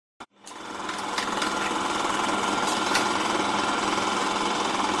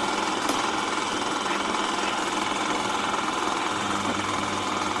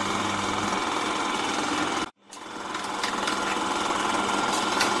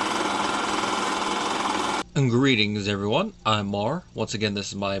Greetings everyone, I'm Mar. Once again, this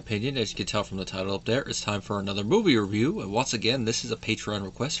is my opinion. As you can tell from the title up there, it's time for another movie review. And once again, this is a Patreon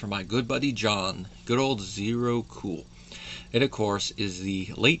request from my good buddy John, good old Zero Cool. It, of course, is the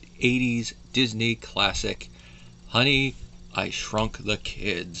late 80s Disney classic, Honey, I Shrunk the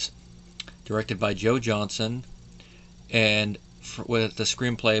Kids. Directed by Joe Johnston, and with the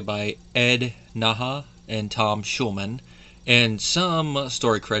screenplay by Ed Naha and Tom Schulman, and some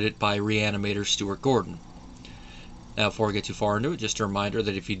story credit by reanimator Stuart Gordon. Now, before I get too far into it, just a reminder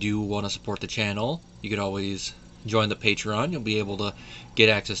that if you do want to support the channel, you can always join the Patreon. You'll be able to get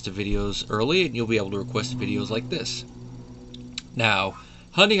access to videos early, and you'll be able to request videos like this. Now,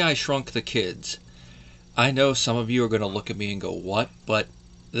 Honey, I Shrunk the Kids. I know some of you are going to look at me and go, what? But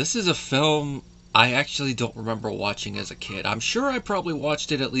this is a film I actually don't remember watching as a kid. I'm sure I probably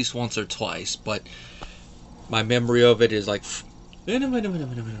watched it at least once or twice, but my memory of it is like...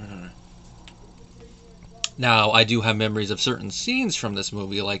 Now, I do have memories of certain scenes from this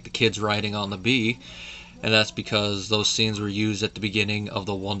movie, like the kids riding on the bee, and that's because those scenes were used at the beginning of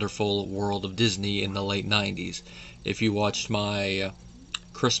the wonderful world of Disney in the late 90s. If you watched my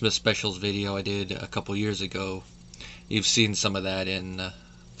Christmas specials video I did a couple years ago, you've seen some of that in the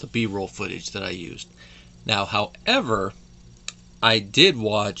B-roll footage that I used. Now, however, I did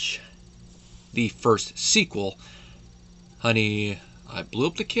watch the first sequel, Honey, I Blew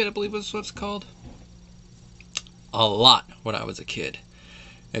Up the Kid, I believe is what it's called, a lot when I was a kid.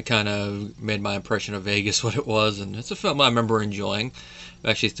 It kind of made my impression of Vegas what it was, and it's a film I remember enjoying. I'm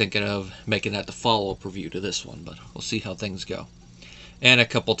actually thinking of making that the follow-up review to this one, but we'll see how things go. And a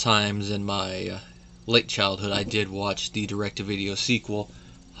couple times in my late childhood, I did watch the direct-to-video sequel,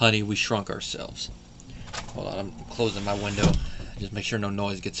 Honey, We Shrunk Ourselves. Hold on, I'm closing my window. Just make sure no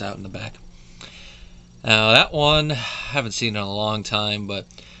noise gets out in the back. Now, that one, I haven't seen in a long time, but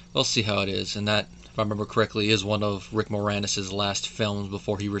we'll see how it is. And that, if I remember correctly, is one of Rick Moranis' last films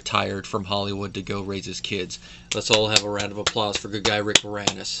before he retired from Hollywood to go raise his kids. Let's all have a round of applause for good guy Rick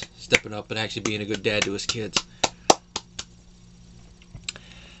Moranis, stepping up and actually being a good dad to his kids.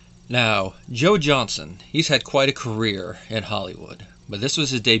 Now, Joe Johnston, he's had quite a career in Hollywood, but this was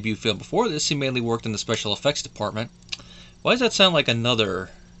his debut film. Before this, he mainly worked in the special effects department. Why does that sound like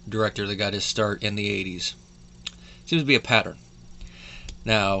another director that got his start in the 80s? Seems to be a pattern.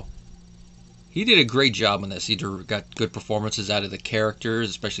 Now, he did a great job on this. He got good performances out of the characters,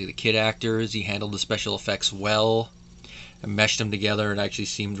 especially the kid actors. He handled the special effects well and meshed them together and actually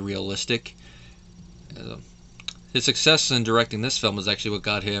seemed realistic. His success in directing this film was actually what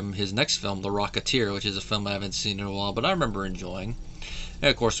got him his next film, The Rocketeer, which is a film I haven't seen in a while, but I remember enjoying. And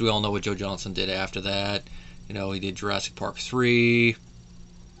of course, we all know what Joe Johnston did after that. You know, he did Jurassic Park 3.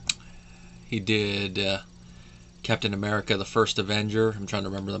 He did Captain America, The First Avenger. I'm trying to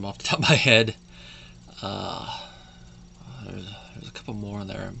remember them off the top of my head. There's a couple more in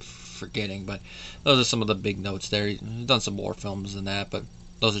there I'm forgetting, but those are some of the big notes there. He's done some more films than that, but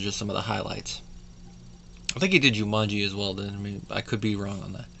those are just some of the highlights. I think he did Jumanji as well. I mean, I could be wrong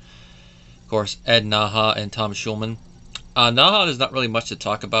on that. Of course, Ed Naha and Tom Schulman. Naha is not really much to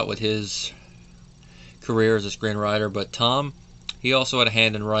talk about with his career as a screenwriter, but Tom, he also had a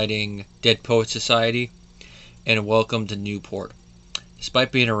hand in writing Dead Poets Society and Welcome to Newport.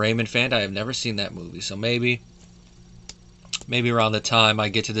 Despite being a Raymond fan, I have never seen that movie, so maybe around the time I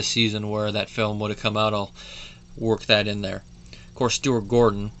get to the season where that film would have come out, I'll work that in there. Of course, Stuart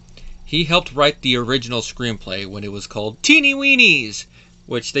Gordon, he helped write the original screenplay when it was called Teeny Weenies,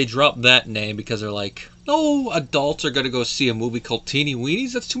 which they dropped that name because they're like, no adults are going to go see a movie called Teeny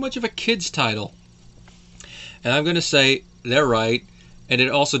Weenies. That's too much of a kid's title. And I'm going to say they're right, and it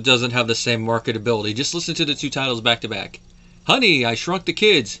also doesn't have the same marketability. Just listen to the two titles back to back. Honey, I Shrunk the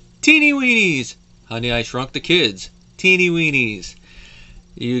Kids, Teeny Weenies. Honey, I Shrunk the Kids, Teeny Weenies.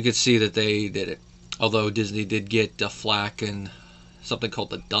 You could see that they did it. Although Disney did get flack and something called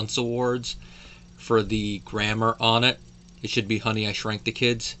the Dunce Awards for the grammar on it. It should be Honey, I Shrank the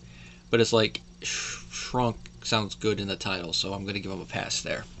Kids. But it's like, shrunk sounds good in the title, so I'm going to give him a pass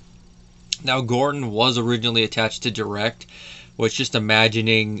there. Now, Gordon was originally attached to direct, which just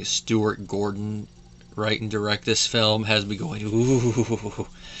imagining Stuart Gordon write and direct this film has me going, ooh.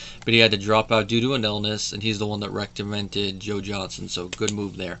 But he had to drop out due to an illness, and he's the one that recommended Joe Johnston, so good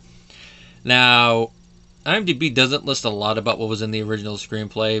move there. Now, IMDb doesn't list a lot about what was in the original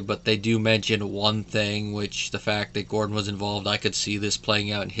screenplay, but they do mention one thing, which the fact that Gordon was involved, I could see this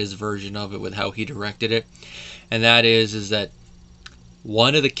playing out in his version of it with how he directed it. And that is that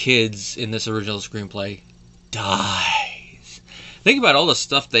one of the kids in this original screenplay dies. Think about all the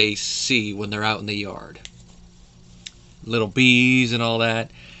stuff they see when they're out in the yard. Little bees and all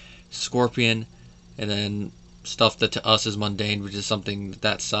that. Scorpion. and then stuff that to us is mundane, which is something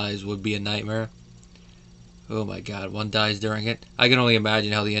that size would be a nightmare. Oh my god, one dies during it. I can only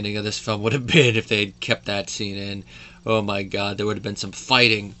imagine how the ending of this film would have been if they'd kept that scene in. Oh my god, there would have been some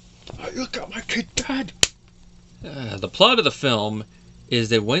fighting. You got my kid dead! The plot of the film is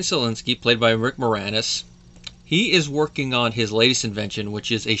that Wayne Szalinski, played by Rick Moranis, he is working on his latest invention,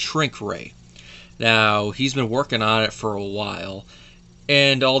 which is a shrink ray. Now, he's been working on it for a while,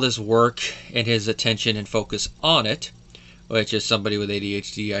 and all this work and his attention and focus on it, which is somebody with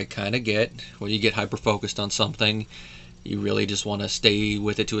ADHD I kind of get. When you get hyper-focused on something, you really just want to stay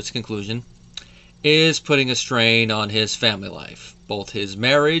with it to its conclusion, is putting a strain on his family life. Both his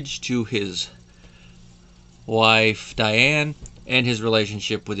marriage to his wife, Diane, and his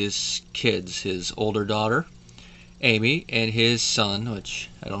relationship with his kids, his older daughter, Amy, and his son, which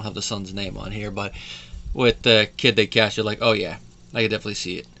I don't have the son's name on here, but with the kid they cast, you're like, oh yeah, I can definitely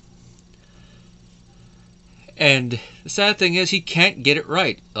see it. And the sad thing is, he can't get it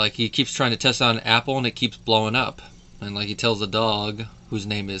right. Like, he keeps trying to test out an apple, and it keeps blowing up. And like he tells the dog, whose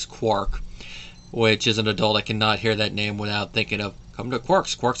name is Quark, which is an adult I cannot hear that name without thinking of, come to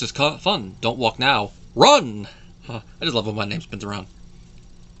Quark's. Quark's is fun. Don't walk now. Run! I just love when my name spins around.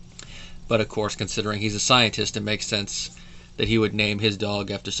 But of course, considering he's a scientist, it makes sense that he would name his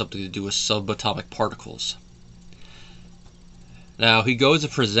dog after something to do with subatomic particles. Now, he goes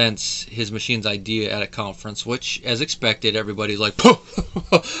and presents his machine's idea at a conference, which, as expected, everybody's like,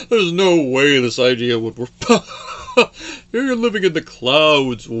 there's no way this idea would work. You're living in the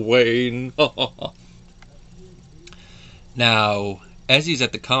clouds, Wayne. Now, as he's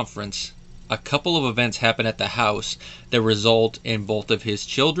at the conference, a couple of events happen at the house that result in both of his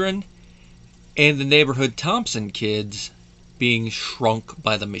children and the neighborhood Thompson kids being shrunk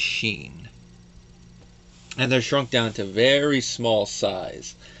by the machine. And they're shrunk down to very small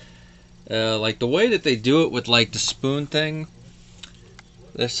size. Like the way that they do it with like the spoon thing,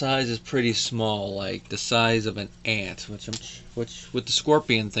 their size is pretty small, like the size of an ant, which with the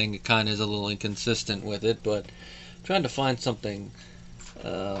scorpion thing it kind of is a little inconsistent with it, but I'm trying to find something.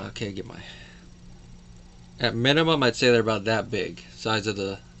 Okay, get my... At minimum, I'd say they're about that big, size of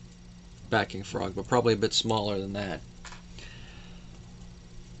the backing frog, but probably a bit smaller than that.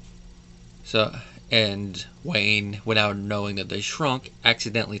 So, and Wayne, without knowing that they shrunk,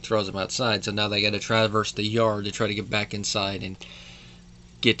 accidentally throws them outside, so now they got to traverse the yard to try to get back inside and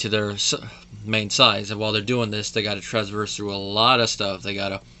get to their main size. And while they're doing this, they got to traverse through a lot of stuff. They got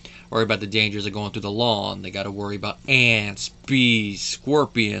to worry about the dangers of going through the lawn. They got to worry about ants, bees,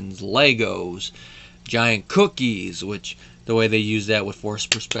 scorpions, Legos, giant cookies, which the way they use that with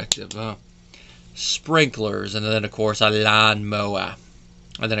forced perspective, sprinklers, and then of course a lawnmower,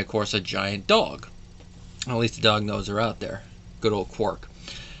 and then of course a giant dog. At least the dog knows they're out there. Good old Quark,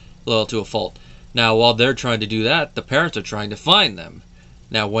 loyal to a fault. Now, while they're trying to do that, the parents are trying to find them.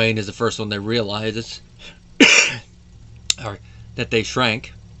 Now, Wayne is the first one that realizes that they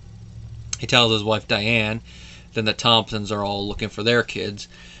shrank. He tells his wife Diane. Then the Thompsons are all looking for their kids,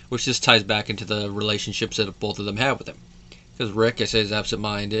 which just ties back into the relationships that both of them have with him. Because Rick, I say, is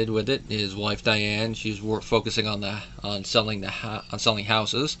absent-minded with it. His wife Diane, she's focusing on selling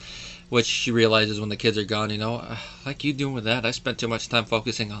houses, which she realizes when the kids are gone. You know, like you doing with that, I spent too much time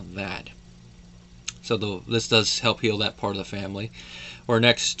focusing on that. So this does help heal that part of the family. Or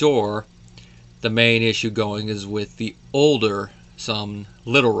next door, the main issue going is with the older son,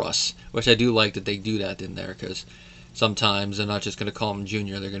 Little Russ, which I do like that they do that in there, because sometimes they're not just going to call him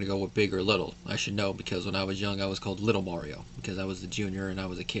Junior, they're going to go with Big or Little. I should know, because when I was young I was called Little Mario, because I was the junior and I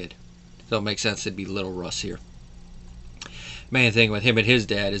was a kid. So it makes sense to be Little Russ here. Main thing with him and his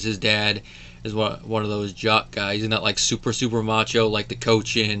dad is one of those jock guys. He's not like super macho like the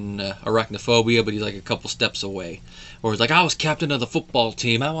coach in Arachnophobia, but he's like a couple steps away. Or he's like, I was captain of the football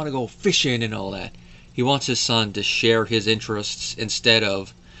team, I want to go fishing and all that. He wants his son to share his interests instead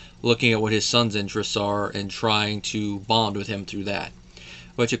of looking at what his son's interests are and trying to bond with him through that.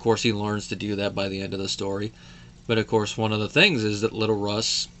 Which, of course, he learns to do that by the end of the story. But, of course, one of the things is that Little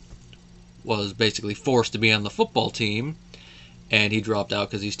Russ was basically forced to be on the football team, and he dropped out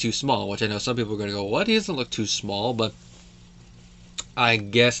because he's too small, which I know some people are going to go, what? He doesn't look too small, but I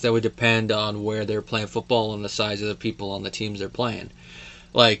guess that would depend on where they're playing football and the size of the people on the teams they're playing.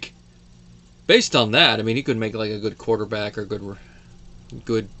 Like, based on that, I mean, he could make like a good quarterback or good,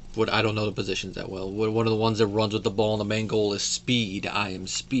 what, I don't know the positions that well. One of the ones that runs with the ball and the main goal is speed. I am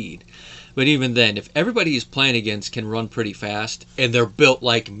speed. But even then, if everybody he's playing against can run pretty fast and they're built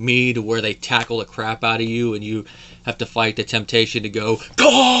like me to where they tackle the crap out of you and you have to fight the temptation to go,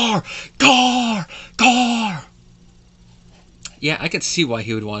 Gar! Gar! Gar! yeah, I can see why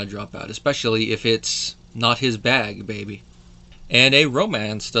he would want to drop out, especially if it's not his bag, baby. And a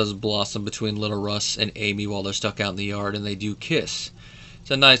romance does blossom between little Russ and Amy while they're stuck out in the yard, and they do kiss.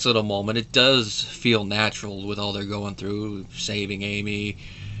 It's a nice little moment. It does feel natural with all they're going through, saving Amy,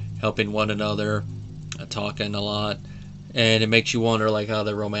 helping one another, talking a lot. And it makes you wonder like how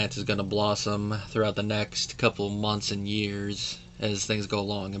the romance is going to blossom throughout the next couple of months and years as things go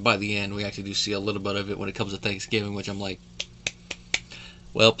along. And by the end, we actually do see a little bit of it when it comes to Thanksgiving, which I'm like,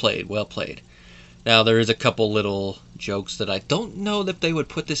 well played, well played. Now, there is a couple little jokes that I don't know if they would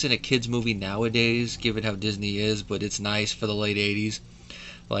put this in a kid's movie nowadays, given how Disney is, but it's nice for the late 80s.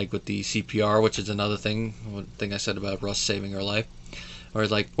 Like with the CPR, which is another thing, one thing I said about Russ saving her life. Or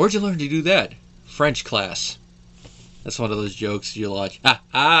it's like, where'd you learn to do that? French class. That's one of those jokes you'll watch. Ah,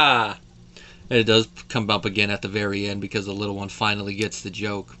 ah! And it does come up again at the very end because the little one finally gets the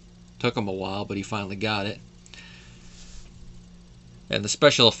joke. Took him a while, but he finally got it. And the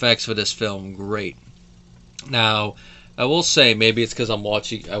special effects for this film, great. Now, I will say, maybe it's because I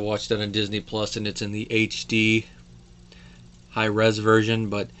watched it on Disney Plus and it's in the HD high-res version,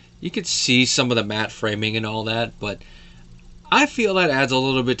 but you could see some of the matte framing and all that, but I feel that adds a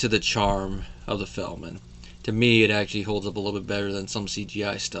little bit to the charm of the film, and to me it actually holds up a little bit better than some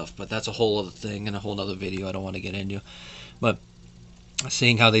CGI stuff, but that's a whole other thing and a whole other video I don't want to get into. But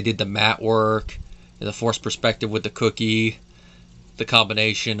seeing how they did the matte work, the forced perspective with the cookie, the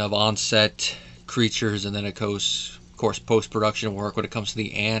combination of on-set creatures, and then of course post-production work when it comes to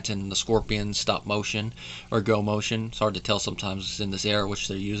the ant and the scorpion stop motion or go motion. It's hard to tell sometimes in this era which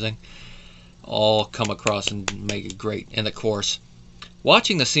they're using. All come across and make it great. And of course,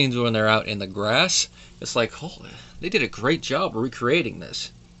 watching the scenes when they're out in the grass, it's like, holy, they did a great job recreating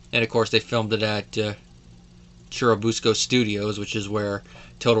this. And of course, they filmed it at Churubusco Studios, which is where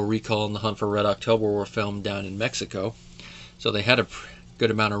Total Recall and The Hunt for Red October were filmed down in Mexico. So they had a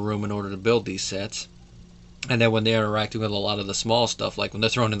good amount of room in order to build these sets. And then when they're interacting with a lot of the small stuff, like when they're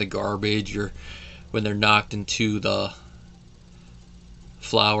thrown in the garbage or when they're knocked into the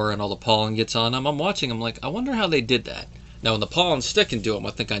flower and all the pollen gets on them, I'm watching, I'm like, I wonder how they did that. Now, when the pollen's sticking to them, I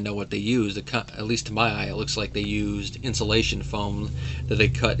think I know what they used. At least to my eye, it looks like they used insulation foam that they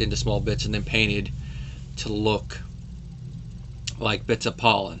cut into small bits and then painted to look like bits of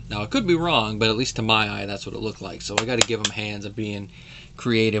pollen. Now, I could be wrong, but at least to my eye, that's what it looked like. So I got to give them hands of being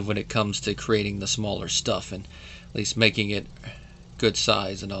creative when it comes to creating the smaller stuff and at least making it good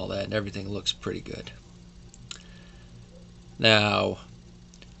size and all that, and everything looks pretty good. Now,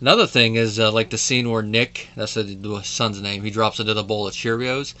 another thing is like the scene where Nick, that's the son's name, he drops into the bowl of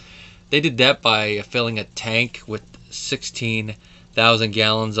Cheerios. They did that by filling a tank with 16,000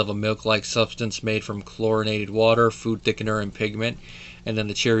 gallons of a milk-like substance made from chlorinated water, food thickener, and pigment. And then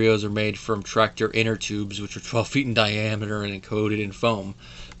the Cheerios are made from tractor inner tubes, which are 12 feet in diameter and coated in foam.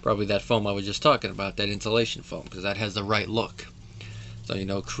 Probably that foam I was just talking about, that insulation foam, because that has the right look. So, you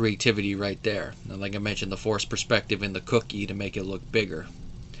know, creativity right there. And like I mentioned, the forced perspective in the cookie to make it look bigger.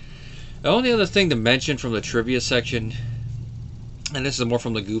 The only other thing to mention from the trivia section, and this is more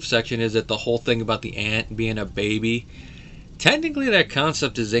from the goof section, is that the whole thing about the ant being a baby, technically that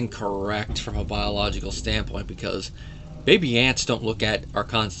concept is incorrect from a biological standpoint, because baby ants don't look at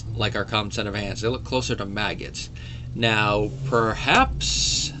like our common set of ants. They look closer to maggots. Now,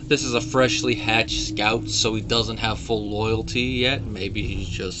 perhaps this is a freshly hatched scout, so he doesn't have full loyalty yet. Maybe he's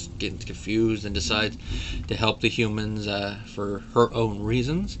just getting confused and decides to help the humans for her own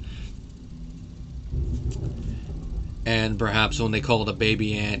reasons. And perhaps when they call it a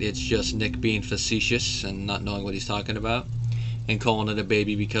baby ant, it's just Nick being facetious and not knowing what he's talking about, and calling it a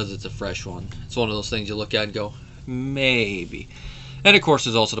baby because it's a fresh one. It's one of those things you look at and go, maybe. And of course,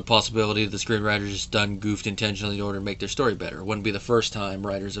 there's also the possibility that the screenwriters just done goofed intentionally in order to make their story better. It wouldn't be the first time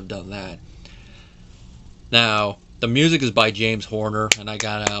writers have done that. Now, the music is by James Horner, and I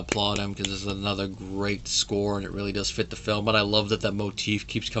gotta applaud him because this is another great score, and it really does fit the film. But I love that that motif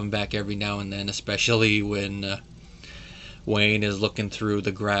keeps coming back every now and then, especially when Wayne is looking through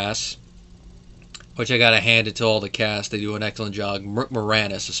the grass. Which I gotta hand it to all the cast. They do an excellent job. Rick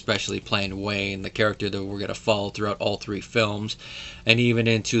Moranis especially playing Wayne, the character that we're gonna follow throughout all three films, and even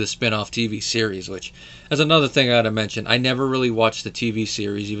into the spin-off TV series, which is another thing I gotta mention. I never really watched the TV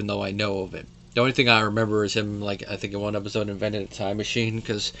series, even though I know of it. The only thing I remember is him, like, I think in one episode invented a time machine,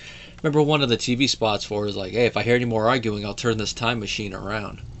 because remember one of the TV spots for it is like, hey, if I hear any more arguing, I'll turn this time machine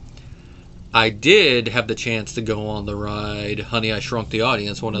around. I did have the chance to go on the ride Honey, I Shrunk the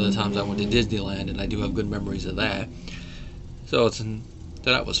Audience one of the times I went to Disneyland, and I do have good memories of that. So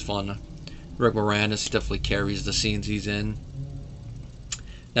that was fun. Rick Moranis definitely carries the scenes he's in.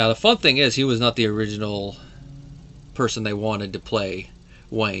 Now, the fun thing is, he was not the original person they wanted to play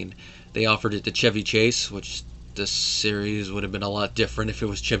Wayne. They offered it to Chevy Chase, which this series would have been a lot different if it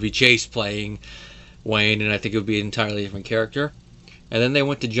was Chevy Chase playing Wayne, and I think it would be an entirely different character. And then they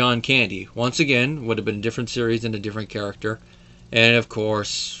went to John Candy. Once again, would have been a different series and a different character. And of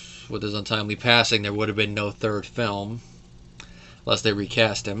course, with his untimely passing, there would have been no third film, unless they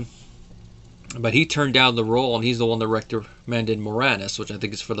recast him. But he turned down the role, and he's the one that recommended Moranis, which I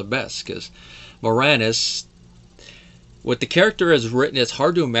think is for the best, because Moranis, with the character as written, it's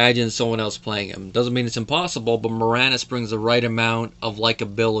hard to imagine someone else playing him. Doesn't mean it's impossible, but Moranis brings the right amount of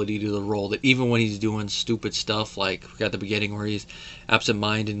likability to the role, that even when he's doing stupid stuff, like at the beginning where he's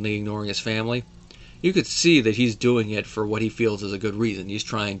absent-mindedly ignoring his family, you could see that he's doing it for what he feels is a good reason. He's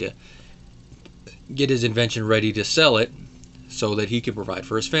trying to get his invention ready to sell it so that he can provide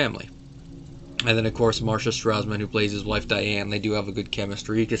for his family. And then, of course, Marcia Strassman, who plays his wife Diane, they do have a good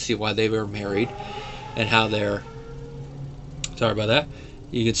chemistry. You can see why they were married and how they're... Sorry about that.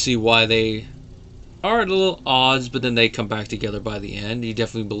 You can see why they are at a little odds, but then they come back together by the end. You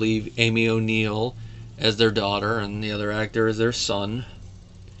definitely believe Amy O'Neill as their daughter and the other actor as their son.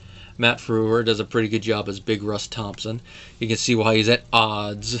 Matt Frewer does a pretty good job as Big Russ Thompson. You can see why he's at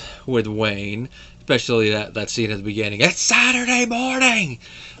odds with Wayne, especially that scene at the beginning. It's Saturday morning!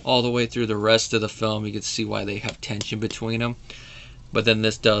 All the way through the rest of the film, you can see why they have tension between them. But then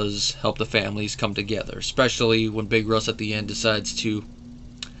this does help the families come together, especially when Big Russ at the end decides to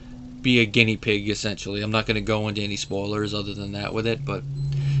be a guinea pig, essentially. I'm not going to go into any spoilers other than that with it, but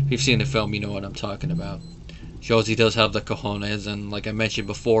if you've seen the film, you know what I'm talking about. Shows he does have the cojones, and like I mentioned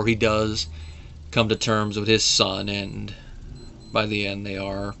before, he does come to terms with his son, and by the end they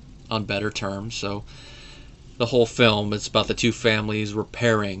are on better terms. So the whole film, it's about the two families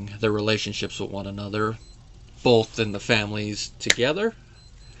repairing their relationships with one another, both in the families together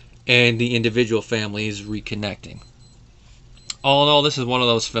and the individual families reconnecting. All in all, this is one of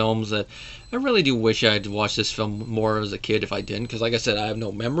those films that I really do wish I'd watched this film more as a kid if I didn't, because like I said, I have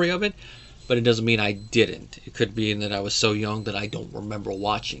no memory of it, but it doesn't mean I didn't. It could be that I was so young that I don't remember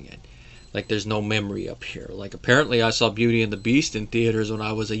watching it. Like, there's no memory up here. Like, apparently I saw Beauty and the Beast in theaters when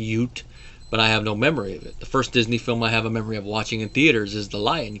I was a youth, but I have no memory of it. The first Disney film I have a memory of watching in theaters is The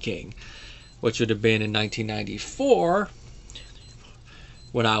Lion King, which would have been in 1994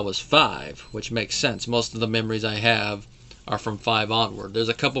 when I was 5, which makes sense. Most of the memories I have are from 5 onward. There's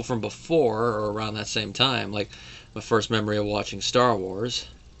a couple from before or around that same time, like my first memory of watching Star Wars.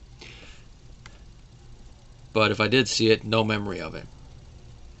 But if I did see it, no memory of it.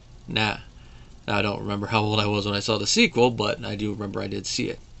 Nah, I don't remember how old I was when I saw the sequel, but I do remember I did see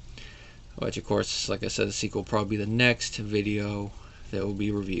it. Which, of course, like I said, the sequel will probably be the next video that will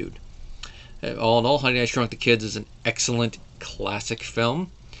be reviewed. All in all, Honey, I Shrunk the Kids is an excellent classic film.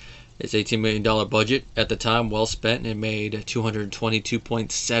 Its $18 million budget at the time, well spent, and it made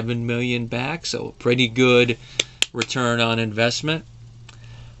 $222.7 million back, so a pretty good return on investment.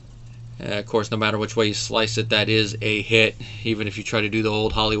 Of course, no matter which way you slice it, that is a hit. Even if you try to do the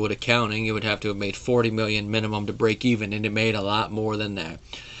old Hollywood accounting, it would have to have made $40 million minimum to break even, and it made a lot more than that.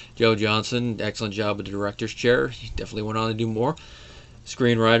 Joe Johnston, excellent job with the director's chair. He definitely went on to do more.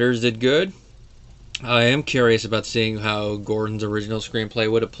 Screenwriters did good. I am curious about seeing how Gordon's original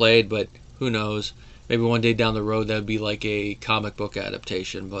screenplay would have played, but who knows? Maybe one day down the road that would be like a comic book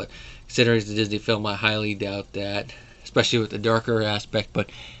adaptation, but considering it's a Disney film, I highly doubt that, especially with the darker aspect,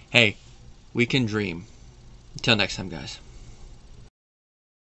 but hey, we can dream. Until next time, guys.